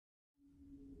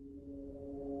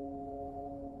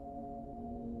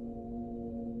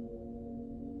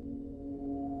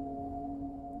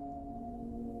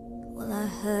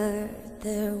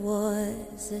There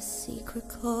was a secret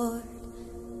chord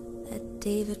that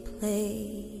David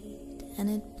played, and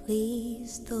it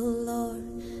pleased the Lord.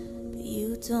 But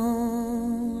you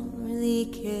don't really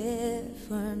care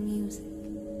for music,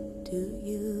 do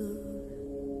you?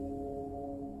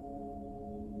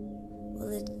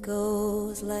 Well, it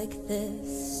goes like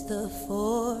this: the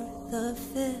fourth, the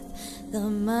fifth, the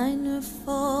minor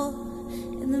fall,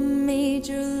 and the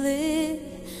major lift.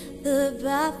 The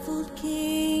baffled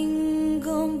king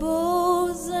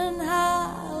composed an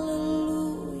hallelujah,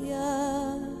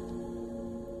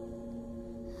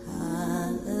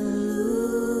 hallelujah,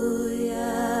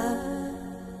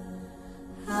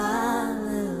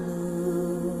 hallelujah,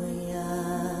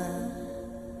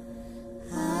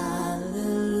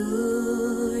 hallelujah,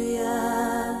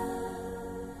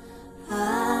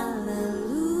 hallelujah.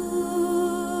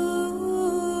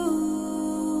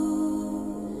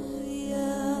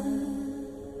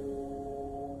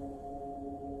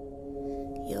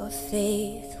 Your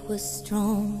faith was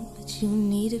strong, but you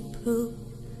needed proof.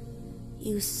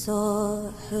 You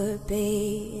saw her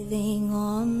bathing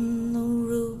on the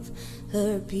roof,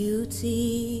 her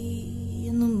beauty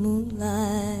in the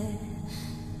moonlight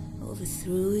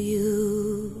overthrew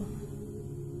you.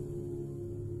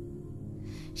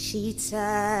 She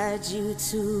tied you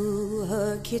to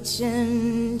her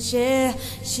kitchen chair,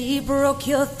 she broke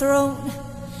your throat,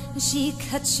 she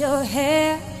cut your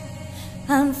hair,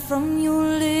 and from your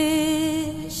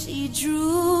lips she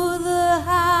drew the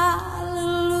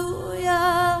hallelujah,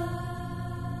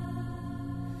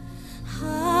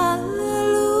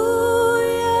 hallelujah,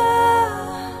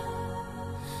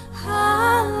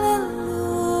 hallelujah,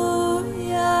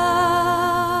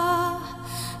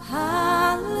 hallelujah,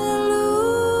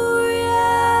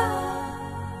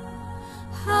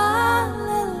 hallelujah.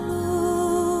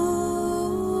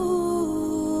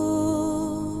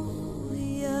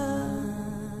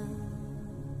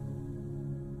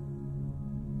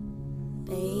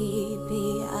 Baby,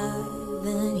 I've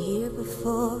been here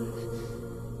before.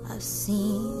 I've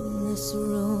seen this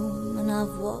room and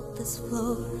I've walked this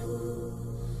floor.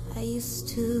 I used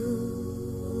to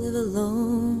live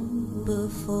alone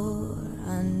before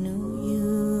I knew you.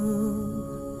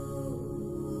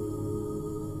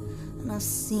 And I've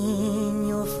seen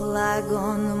your flag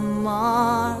on the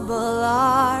marble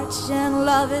arch, and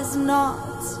love is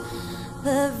not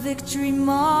the victory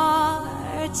march.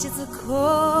 It's a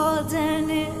chord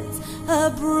and it's a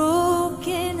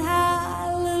broken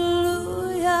hallelujah,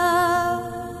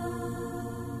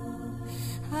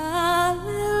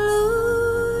 hallelujah,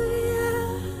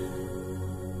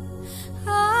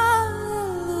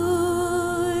 hallelujah,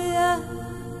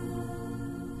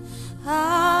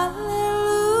 hallelujah,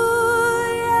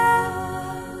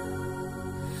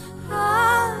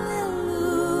 hallelujah.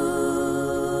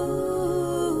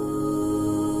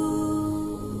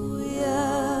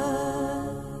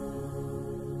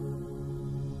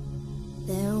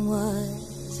 There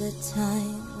was a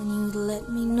time when you'd let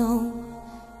me know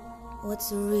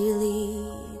what's really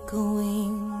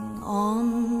going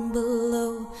on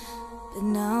below, but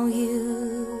now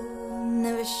you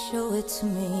never show it to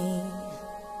me,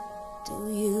 do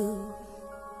you?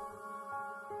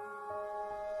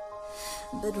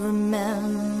 But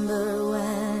remember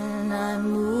when I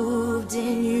moved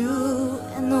in you,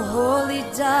 and the holy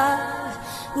dove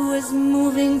was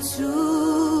moving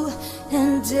too,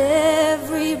 and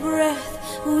every breath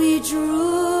we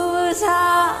drew was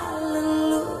hallelujah,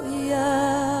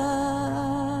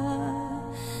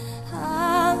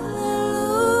 hallelujah,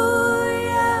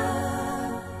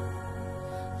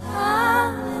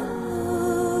 hallelujah,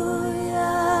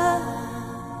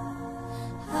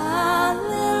 hallelujah,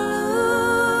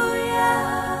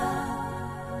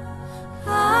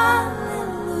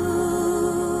 hallelujah.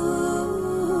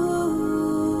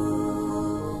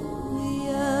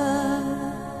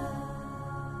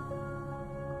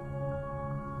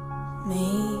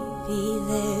 Maybe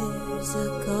there's a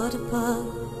God above,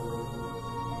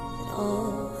 but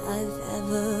all I've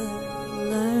ever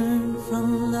learned from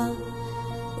love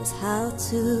was how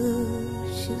to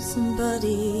choose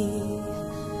somebody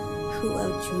who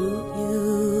outdrew you.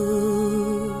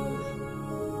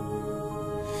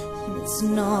 And it's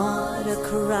not a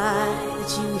cry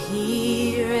that you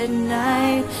hear at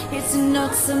night, it's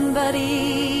not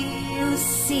somebody who's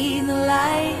seen the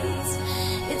light.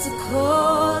 It's a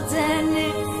cold and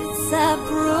it's a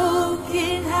broken